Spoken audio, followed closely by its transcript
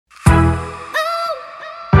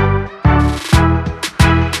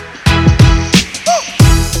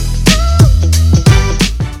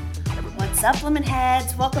department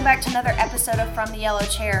heads. Welcome back to another episode of From the Yellow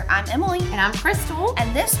Chair. I'm Emily. And I'm Crystal.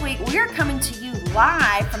 And this week we are coming to you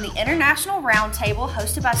live from the International Roundtable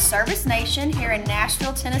hosted by Service Nation here in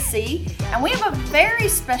Nashville, Tennessee. And we have a very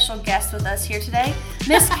special guest with us here today,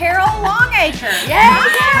 Miss Carol Longacre. Yay,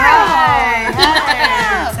 Carol!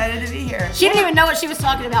 Hi. Excited to be here. She didn't even know what she was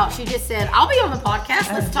talking about. She just said, I'll be on the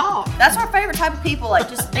podcast. Let's talk. That's our favorite type of people, like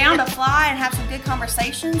just down to fly and have some good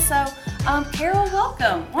conversation. So, Carol,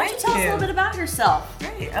 welcome. Why don't you tell us a little bit about yourself?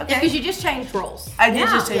 Great, Yeah, okay. because you just changed roles. I did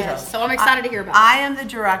just change Yes, roles. so I'm excited to hear about it. I am the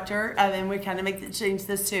director, and we kind of change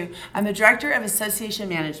this too. I'm the director of association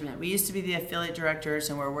management. We used to be the affiliate directors,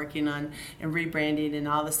 and we're working on and rebranding and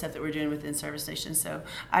all the stuff that we're doing within Service Nation. So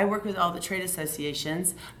I work with all the trade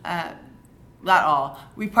associations. Not all.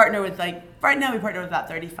 We partner with right now we partner with about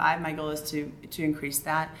 35. My goal is to increase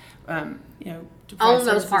that. To Own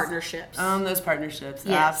those partnerships. Own those partnerships.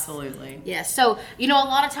 Yes. Absolutely. Yes. So, a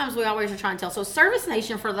lot of times we always are trying to tell. So, Service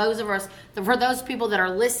Nation, for those people that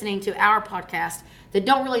are listening to our podcast that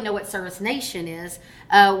don't really know what Service Nation is,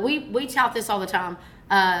 we tout this all the time.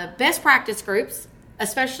 Best practice groups,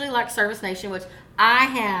 especially like Service Nation, which I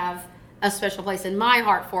have a special place in my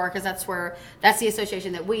heart for, because that's the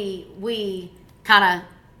association that we kind of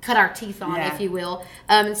cut our teeth on, if you will.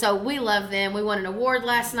 And so we love them. We won an award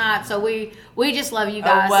last night, so we just love you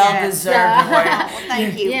guys. A well-deserved award. Well,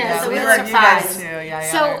 thank you. Yeah, so we we're love you guys surprised. too.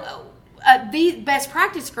 Yeah. So the best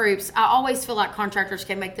practice groups, I always feel like contractors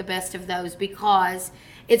can make the best of those, because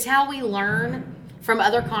it's how we learn from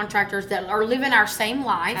other contractors that are living our same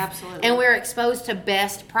life. Absolutely. And we're exposed to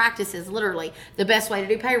best practices, literally. The best way to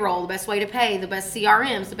do payroll, the best way to pay, the best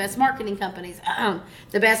CRMs, the best marketing companies,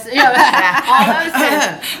 the best, all those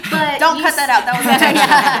things. But Don't cut that out.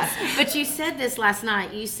 That was But you said this last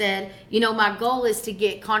night. You said, my goal is to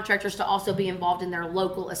get contractors to also be involved in their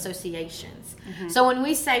local associations. Mm-hmm. So when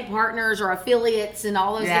we say partners or affiliates and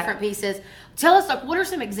all those different pieces, tell us, what are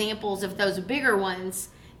some examples of those bigger ones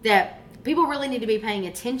that people really need to be paying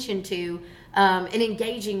attention to and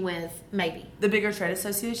engaging with, maybe? The bigger trade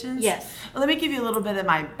associations? Yes. Well, let me give you a little bit of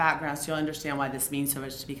my background so you'll understand why this means so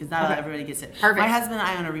much, because not everybody gets it. Perfect. My husband and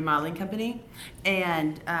I own a remodeling company,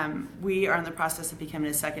 and we are in the process of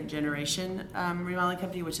becoming a second generation remodeling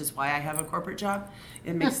company, which is why I have a corporate job.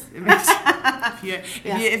 It makes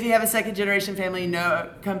if you have a second generation family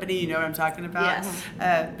company, you know what I'm talking about. Yes.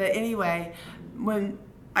 But anyway,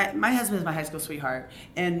 my husband is my high school sweetheart,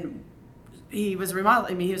 and he was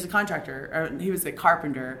he was a contractor, or he was a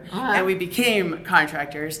carpenter, and we became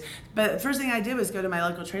contractors. But the first thing I did was go to my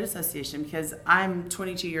local trade association, because I'm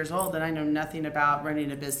 22 years old and I know nothing about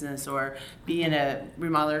running a business or being a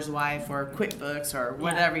remodeler's wife or QuickBooks or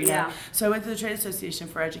whatever, you know. So I went to the trade association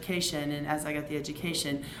for education, and as I got the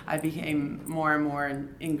education, I became more and more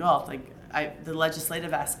engulfed, the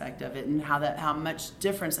legislative aspect of it, and how much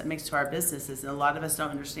difference that makes to our businesses, and a lot of us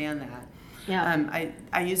don't understand that. Yeah.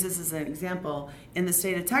 I use this as an example. In the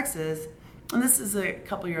state of Texas, and this is a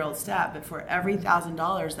couple-year-old stat, but for every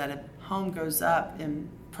 $1,000 that a home goes up in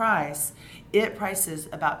price, it prices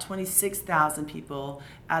about 26,000 people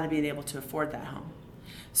out of being able to afford that home.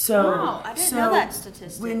 So, I didn't know that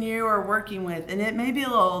statistic. When you are working with, and it may be a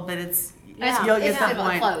little, but it's Yeah, you'll it's get the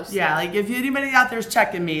point. close. Yeah, like if anybody out there is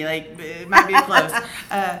checking me, it might be close.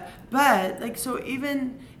 But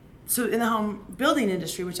So in the home building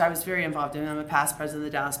industry, which I was very involved in, I'm a past president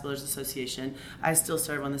of the Dallas Builders Association. I still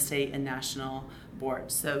serve on the state and national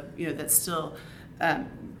boards. So, that's still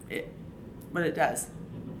what it does.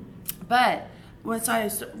 But once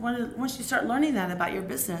you start learning that about your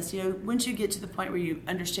business, once you get to the point where you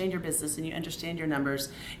understand your business and you understand your numbers,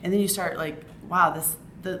 and then you start wow,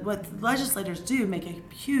 what legislators do make a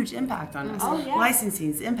huge impact on us. Oh, yeah.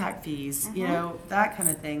 Licensings, impact fees, that kind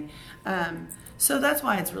of thing. So that's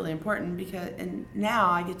why it's really important, and now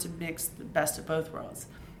I get to mix the best of both worlds.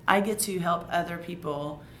 I get to help other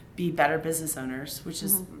people be better business owners, which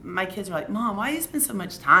is, my kids are like, Mom, why do you spend so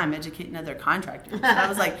much time educating other contractors? And I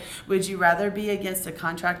was like, would you rather be against a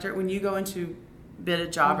contractor when you go into bid a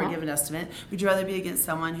job or give an estimate? Would you rather be against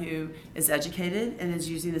someone who is educated and is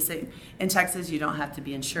using the same? In Texas, you don't have to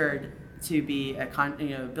be insured to be a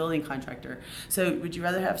building contractor. So would you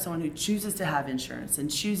rather have someone who chooses to have insurance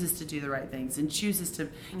and chooses to do the right things and chooses to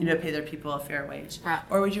pay their people a fair wage? Right.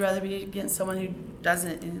 Or would you rather be against someone who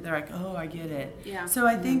doesn't, and they're like, oh, I get it. Yeah. So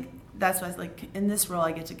I think that's why in this role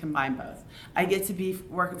I get to combine both. I get to be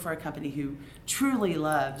working for a company who truly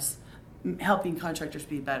loves helping contractors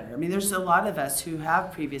be better. I mean, there's a lot of us who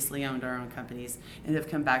have previously owned our own companies and have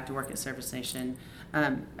come back to work at Service Nation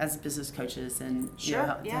as business coaches and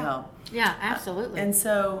Sure, to help. Yeah, absolutely. And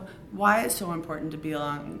so why it's so important to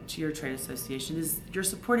belong to your trade association is you're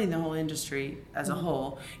supporting the whole industry as a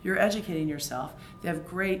whole. You're educating yourself. They have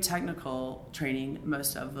great technical training,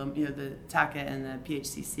 most of them, the TACA and the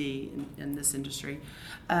PHCC in this industry.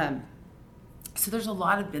 So there's a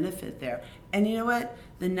lot of benefit there. And you know what?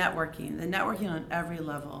 The networking on every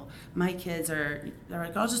level. My kids they're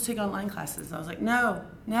like, I'll just take online classes. I was like, no,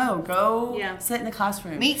 go sit in the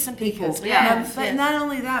classroom. Meet some people. But not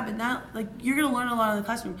only that, but not like you're going to learn a lot in the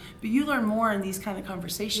classroom, but you learn more in these kind of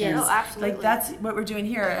conversations. Yes. Oh, absolutely. Like that's what we're doing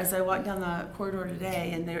here. As I walked down the corridor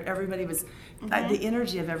today, and everybody was the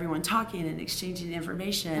energy of everyone talking and exchanging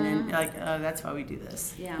information, and like, oh, that's why we do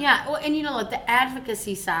this. Yeah. Well, and like the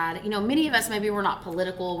advocacy side, many of us maybe we're not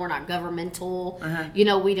political, we're not governmental.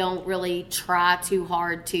 We don't really try too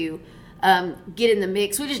hard to get in the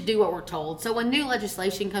mix. We just do what we're told. So when new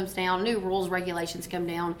legislation comes down, new rules, regulations come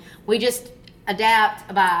down, we just adapt,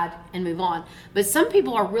 abide, and move on. But some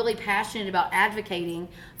people are really passionate about advocating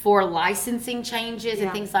for licensing changes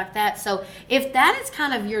and things like that. So if that is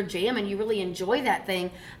kind of your jam and you really enjoy that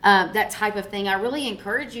thing, that type of thing, I really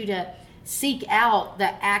encourage you to seek out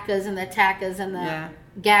the ACAs and the TACAs and the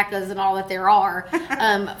GACAs and all that there are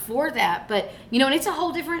for that. But and it is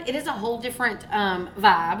a whole different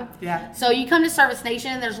vibe. Yeah. So you come to Service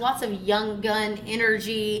Nation, there's lots of young gun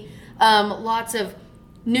energy, lots of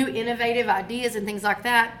new innovative ideas and things like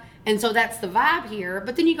that. And so that's the vibe here.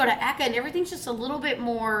 But then you go to ACA and everything's just a little bit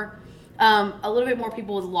more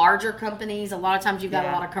people with larger companies. A lot of times you've got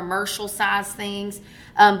a lot of commercial size things,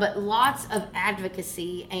 but lots of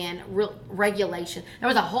advocacy and regulation. There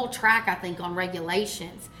was a whole track, I think, on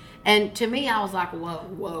regulations. And to me, I was like,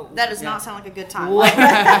 whoa. That does not sound like a good time. But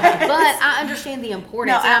I understand the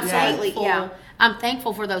importance. No, absolutely. I'm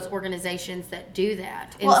thankful for those organizations that do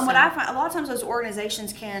that. And what I find, a lot of times those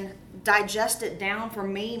organizations can digest it down for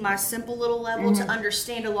me, my simple little level, to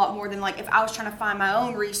understand a lot more than like if I was trying to find my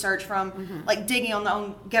own research from like digging on the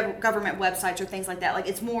own government websites or things like that. Like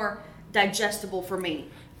it's more digestible for me.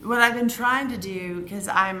 What I've been trying to do, because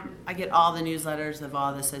I get all the newsletters of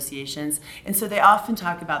all the associations, and so they often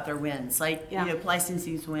talk about their wins, like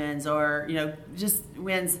licensing wins or just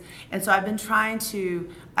wins. And so I've been trying to.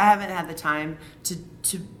 I haven't had the time to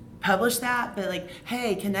publish that, but like,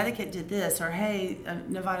 hey, Connecticut did this, or hey,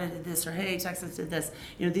 Nevada did this, or hey, Texas did this.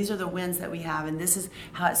 These are the wins that we have, and this is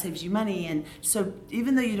how it saves you money. And so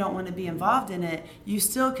even though you don't want to be involved in it, you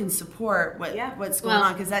still can support what's going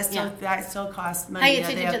on, because that still costs money. Pay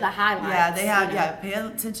attention to the highlights. Yeah, they have pay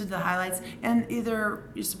attention to the highlights, and either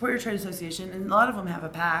you support your trade association, and a lot of them have a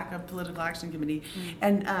PAC, a political action committee,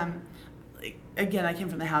 and again, I came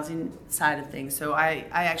from the housing side of things, so I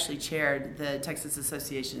actually chaired the Texas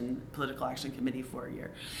Association Political Action Committee for a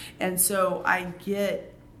year. And so I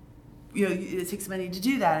get, it takes money to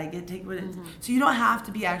do that. I get to take what so you don't have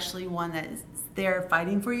to be actually one that is there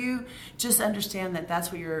fighting for you. Just understand that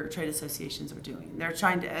that's what your trade associations are doing. They're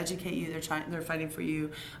trying to educate you. They're fighting for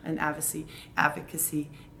you in advocacy.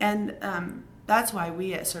 And that's why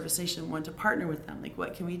we at Service Nation want to partner with them. Like,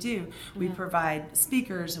 what can we do? We provide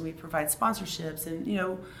speakers and we provide sponsorships, and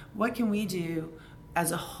what can we do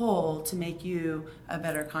as a whole to make you a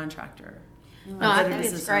better contractor? I think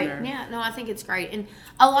it's great. Yeah, I think it's great. And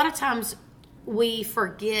a lot of times we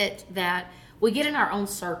forget that we get in our own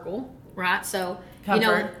circle, right? So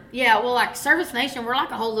Comfort. Like Service Nation, we're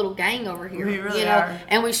like a whole little gang over here. We really are.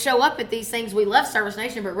 And we show up at these things. We love Service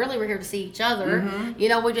Nation, but really we're here to see each other.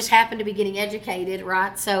 We just happen to be getting educated,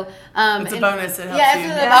 right? So it's a bonus. It helps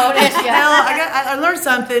you. It's a bonus. Yeah, I learned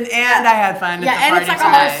something, and I had fun. And it's like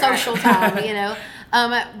a whole social time,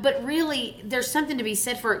 But really, there's something to be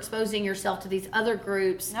said for exposing yourself to these other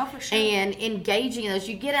groups and engaging in those.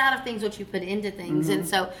 You get out of things what you put into things. And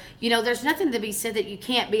so, there's nothing to be said that you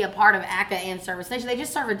can't be a part of ACA and Service Nation. They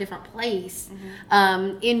just serve a different place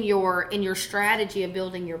in your strategy of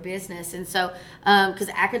building your business. And so, because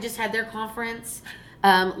ACA just had their conference,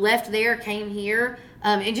 left there, came here,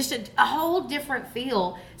 and just a whole different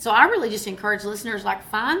feel. So I really just encourage listeners, like,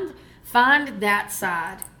 find that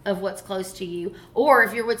side of what's close to you, or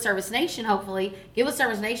if you're with Service Nation, hopefully get with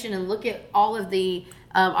Service Nation and look at all of the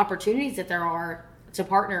opportunities that there are to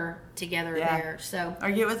partner together there. So, or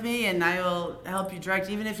get with me and I will help you direct.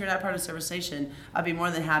 Even if you're not part of Service Nation, I'll be more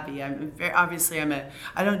than happy. I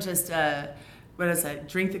don't just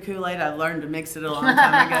drink the Kool-Aid. I learned to mix it a long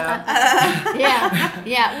time ago.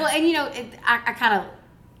 Well, and I kind of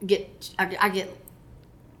get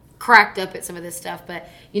cracked up at some of this stuff, but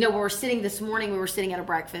we were sitting this morning, we were sitting at a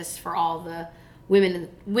breakfast for all the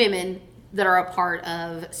women that are a part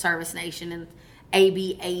of Service Nation,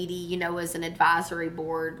 AB 80, as an advisory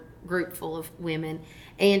board group full of women.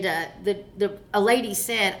 And a lady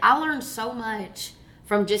said, I learned so much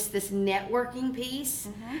from just this networking piece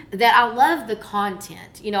that I love the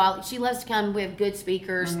content. She loves to come. We have good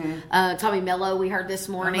speakers. Tommy Mello, we heard this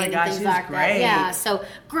morning, and things like that. Yeah, so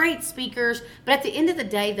great speakers. But at the end of the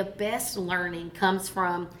day, the best learning comes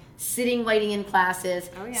from sitting, waiting in classes,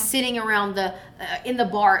 sitting around in the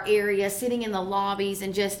bar area, sitting in the lobbies,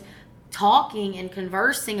 and just talking and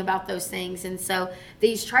conversing about those things. And so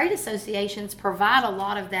these trade associations provide a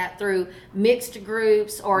lot of that through mixed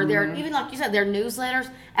groups, or they're even, like you said, their newsletters.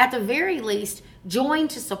 At the very least, join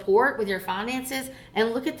to support with your finances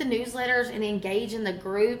and look at the newsletters and engage in the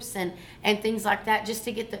groups and things like that, just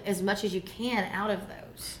to get as much as you can out of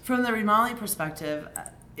those. From the remodeling perspective,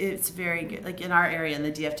 it's very good. Like in our area, in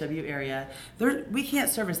the DFW area, we can't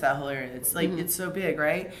service that whole area. It's like it's so big,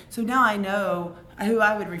 right? So now I know who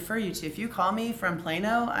I would refer you to. If you call me from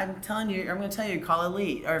Plano, I'm going to tell you call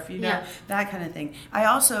Elite, or if you know that kind of thing. I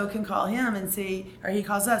also can call him and see, or he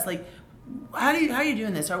calls us, like, how are you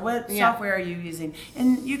doing this, or what software are you using?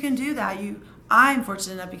 And you can do that. I'm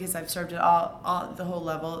fortunate enough because I've served at all the whole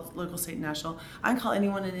level, local, state, and national. I can call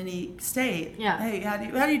anyone in any state. Yeah. Hey, how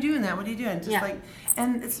are you doing that? What are you doing?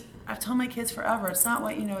 And I've told my kids forever, it's not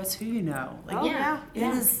what you know, it's who you know. It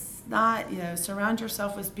is not, surround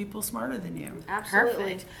yourself with people smarter than you. Absolutely.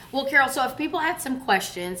 Perfect. Well, Carol, so if people had some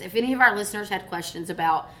questions, if any of our listeners had questions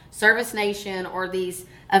about Service Nation or these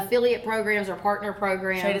affiliate programs or partner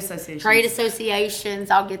programs, trade associations,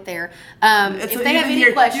 I'll get there. If they have any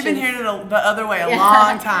questions, you've been hearing it the other way a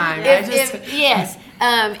long time.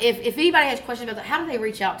 If anybody has questions about that, how do they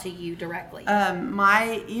reach out to you directly?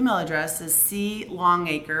 My email address is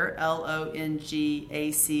clongacre, LONGACRE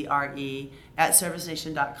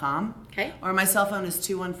 @servicenation.com. Okay. Or my cell phone is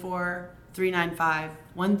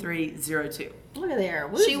 214-395-1302. Look at there.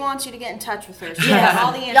 She wants you to get in touch with her. She has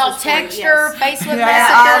all the answers. Y'all text her, Facebook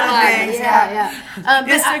Messenger.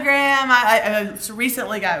 Instagram. I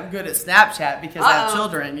recently got good at Snapchat because I have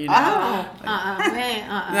children,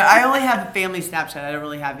 I only have a family Snapchat. I don't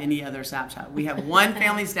really have any other Snapchat. We have one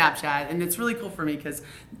family Snapchat, and it's really cool for me because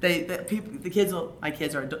my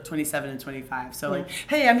kids are 27 and 25. So like,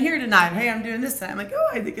 hey, I'm here tonight. Hey, I'm doing this tonight. I'm like,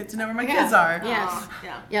 I get to know where my kids are. Yes.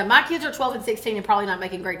 Yeah, my kids are 12 and 16 and probably not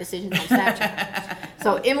making great decisions on Snapchat.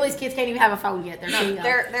 So Emily's kids can't even have a phone yet.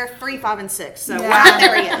 They're 3, 5, and 6. So we're not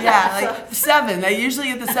there yet. Yeah, 7. They usually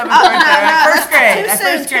get the 7th birthday.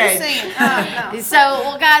 First grade. No. So,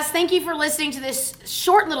 well, guys, thank you for listening to this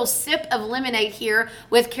short little sip of lemonade here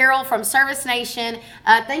with Carol from Service Nation.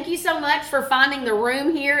 Thank you so much for finding the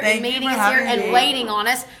room here and meeting us here and waiting on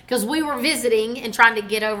us because we were visiting and trying to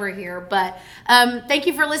get over here. But thank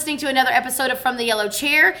you for listening to another episode of From the Yellow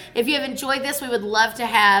Chair. If you have enjoyed this, we would love to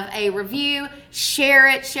have a review. Share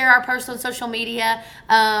it. Share our posts on social media.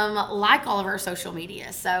 Like all of our social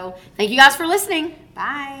media. So thank you guys for listening.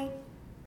 Bye.